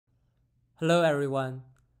Hello everyone,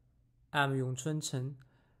 I'm Yongchun Chen.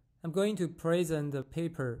 I'm going to present the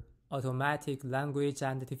paper Automatic Language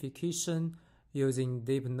Identification using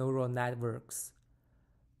Deep Neural Networks.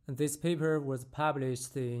 This paper was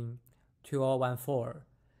published in 2014,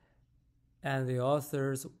 and the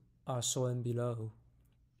authors are shown below.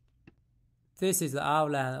 This is the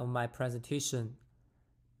outline of my presentation.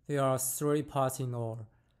 There are 3 parts in all: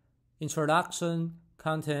 introduction,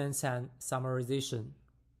 contents, and summarization.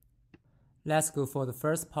 Let's go for the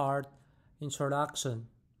first part, introduction.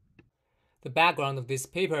 The background of this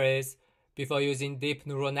paper is, before using deep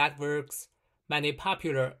neural networks, many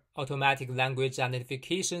popular automatic language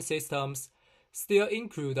identification systems still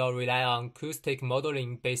include or rely on acoustic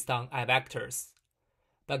modeling based on eye vectors.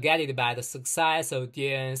 But guided by the success of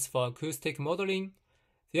DNNs for acoustic modeling,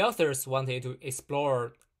 the authors wanted to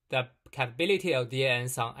explore the capability of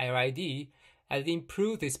DNNs on RID and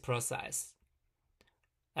improve this process.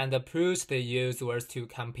 And the approach they used was to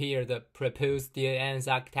compare the proposed DNN's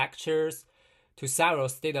architectures to several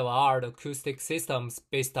state-of-the-art acoustic systems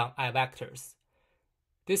based on eye vectors.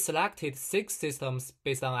 They selected 6 systems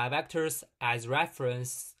based on eye vectors as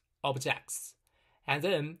reference objects, and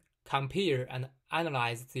then compare and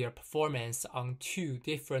analyze their performance on 2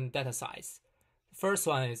 different datasets. The first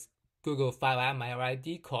one is Google 5M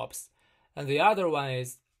LID Corps, and the other one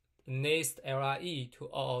is NIST LRE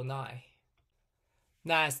 2009.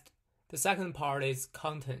 Next, the second part is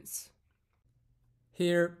contents.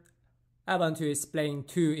 Here, I want to explain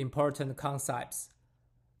 2 important concepts.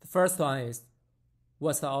 The first one is,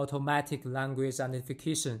 what's the automatic language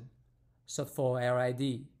identification, short for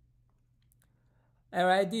LID?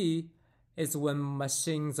 LID is when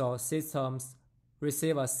machines or systems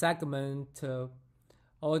receive a segment of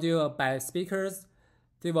audio by speakers.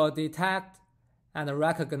 They will detect and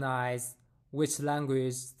recognize which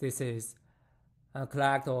language this is, and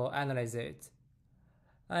collect or analyze it.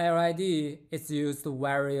 LID is used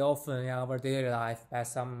very often in our daily life by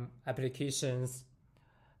some applications.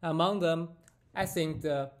 Among them, I think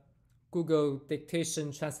the Google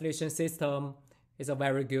Dictation Translation System is a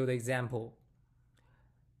very good example.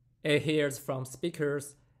 It hears from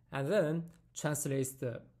speakers and then translates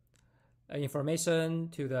the information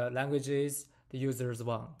to the languages the users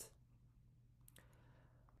want.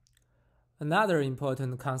 Another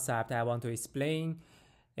important concept I want to explain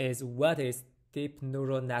is what is deep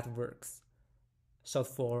neural networks, short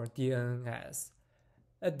for DNNs.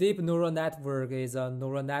 A deep neural network is a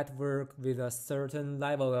neural network with a certain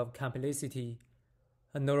level of complexity,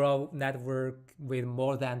 a neural network with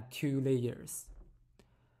more than 2 layers.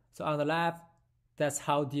 So on the left, that's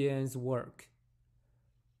how DNNs work.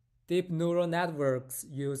 Deep neural networks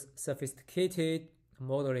use sophisticated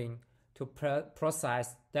modeling to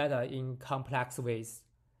process data in complex ways.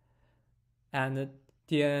 And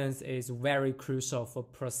DNNs is very crucial for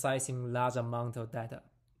processing large amounts of data.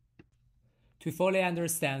 To fully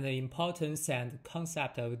understand the importance and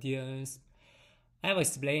concept of DNNs, I will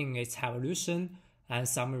explain its evolution and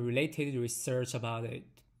some related research about it.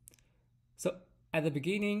 So at the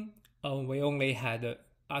beginning, we only had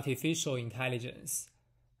artificial intelligence,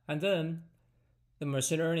 and then the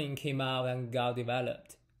machine learning came out and got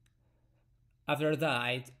developed. After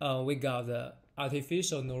that, we got the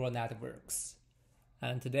artificial neural networks,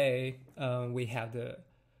 and today we have the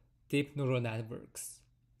deep neural networks.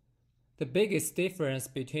 The biggest difference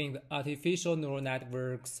between the artificial neural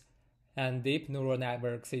networks and deep neural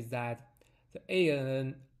networks is that the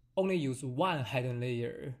ANN only use 1 hidden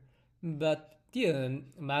layer, but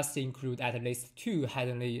DNN must include at least 2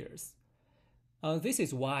 hidden layers. This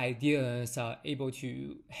is why DNNs are able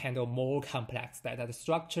to handle more complex data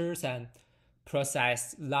structures and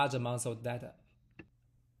process large amounts of data.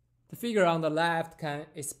 The figure on the left can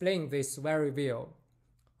explain this very well.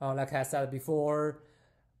 Like I said before,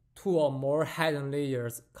 2 or more hidden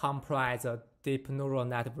layers comprise a deep neural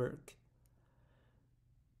network.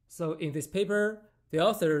 So in this paper, the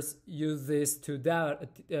authors use this to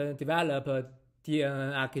develop a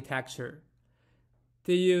DNN architecture.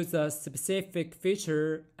 They use a specific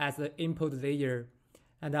feature as the input layer,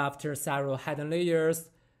 and after several hidden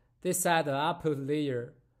layers, they set the output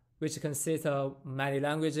layer, which consists of many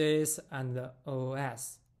languages and the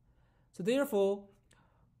OS. So therefore,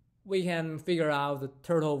 we can figure out the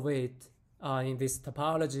total weight in this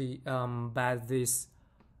topology by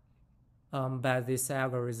this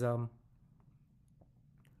algorithm.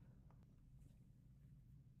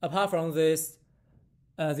 Apart from this,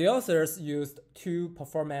 the authors used 2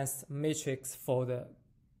 performance metrics for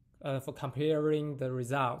comparing the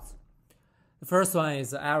results. The first one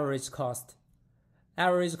is average cost.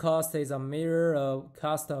 Average cost is a measure of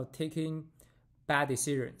cost of taking bad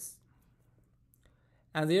decisions.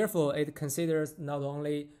 and therefore it considers not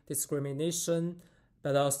only discrimination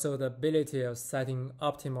but also the ability of setting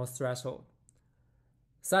optimal threshold.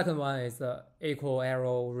 Second one is the equal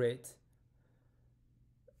error rate.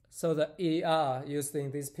 So the ER used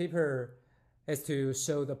in this paper is to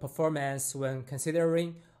show the performance when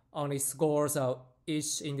considering only scores of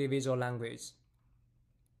each individual language.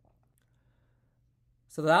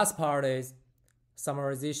 So the last part is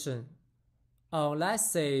summarization.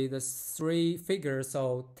 Let's say the three figures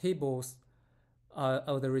or tables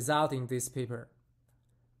of the result in this paper.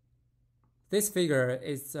 This figure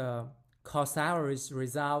is a cost average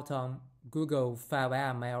result on Google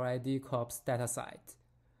 5M LID Corp's dataset.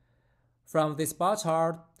 From this bar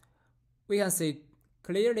chart, we can see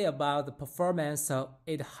clearly about the performance of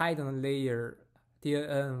 8 hidden layer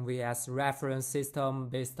DNN vs reference system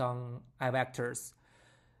based on I-vectors.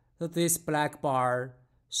 So this black bar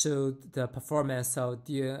showed the performance of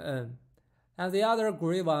DNN, and the other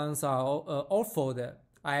gray ones are all for the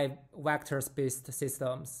I-vectors based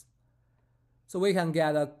systems. So we can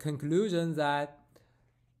get a conclusion that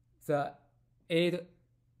the 8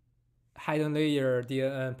 hidden layer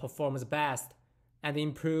DNN performs best and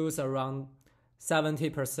improves around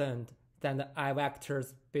 70% than the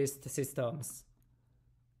I-vectors based systems.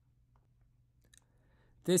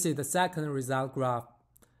 This is the second result graph.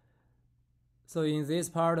 So in this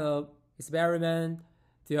part of experiment,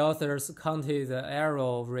 the authors counted the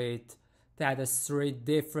error rate that the three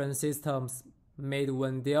different systems made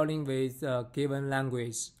when dealing with a given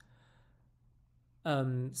language.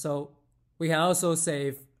 So we can also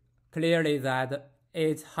say clearly that the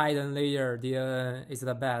 8 hidden layer DNN is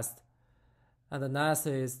the best, and the next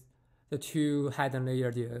is the 2 hidden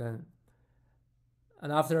layer DNN.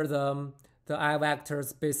 And after them, the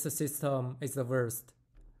I-vectors based system is the worst.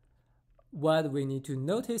 What we need to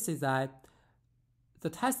notice is that the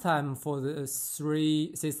test time for the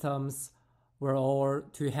three systems were all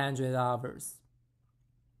 200 hours.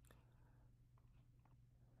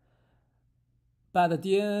 But the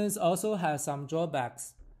DNNs also have some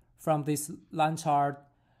drawbacks. From this line chart,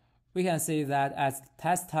 we can see that as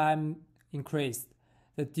test time increased,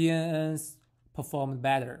 the DNNs performed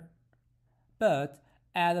better. But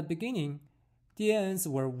at the beginning, DNNs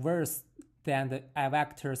were worse than the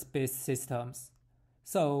I-vectors based systems.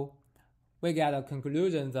 So we get a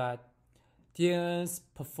conclusion that DNNs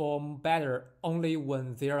perform better only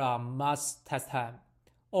when there are much test time.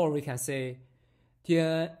 Or we can say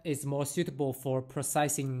DNN is more suitable for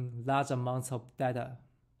processing large amounts of data.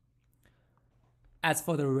 As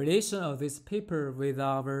for the relation of this paper with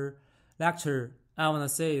our lecture, I want to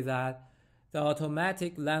say that the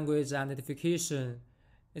automatic language identification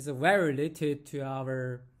is very related to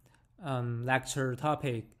our lecture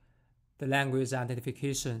topic, the language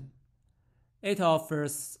identification. It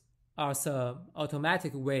offers us an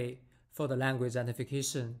automatic way for the language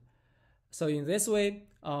identification. So in this way,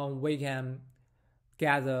 we can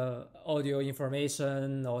gather audio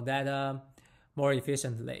information or data more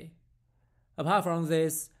efficiently. Apart from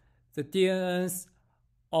this, the DNNs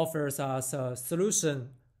offers us a solution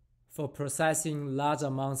for processing large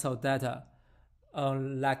amounts of data,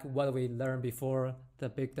 like what we learned before, the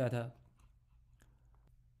big data.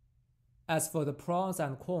 As for the pros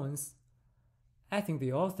and cons, I think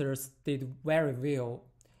the authors did very well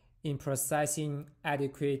in processing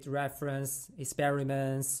adequate reference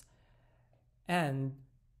experiments, and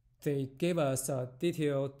they gave us a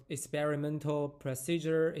detailed experimental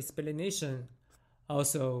procedure explanation,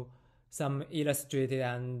 also some illustrated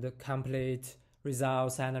and complete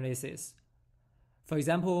results analysis. For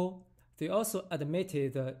example, they also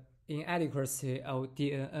admitted the inadequacy of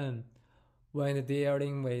DNN when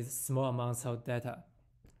dealing with small amounts of data.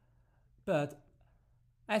 But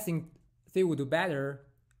I think they would do better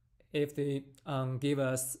if they give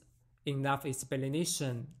us enough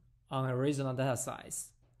explanation on original data size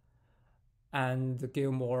and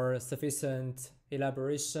give more sufficient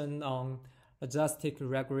elaboration on logistic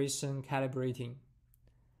regression calibrating.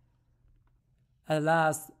 At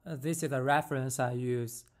last, this is a reference I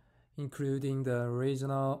use, including the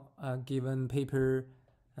original given paper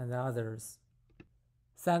and others.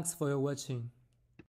 Thanks for your watching.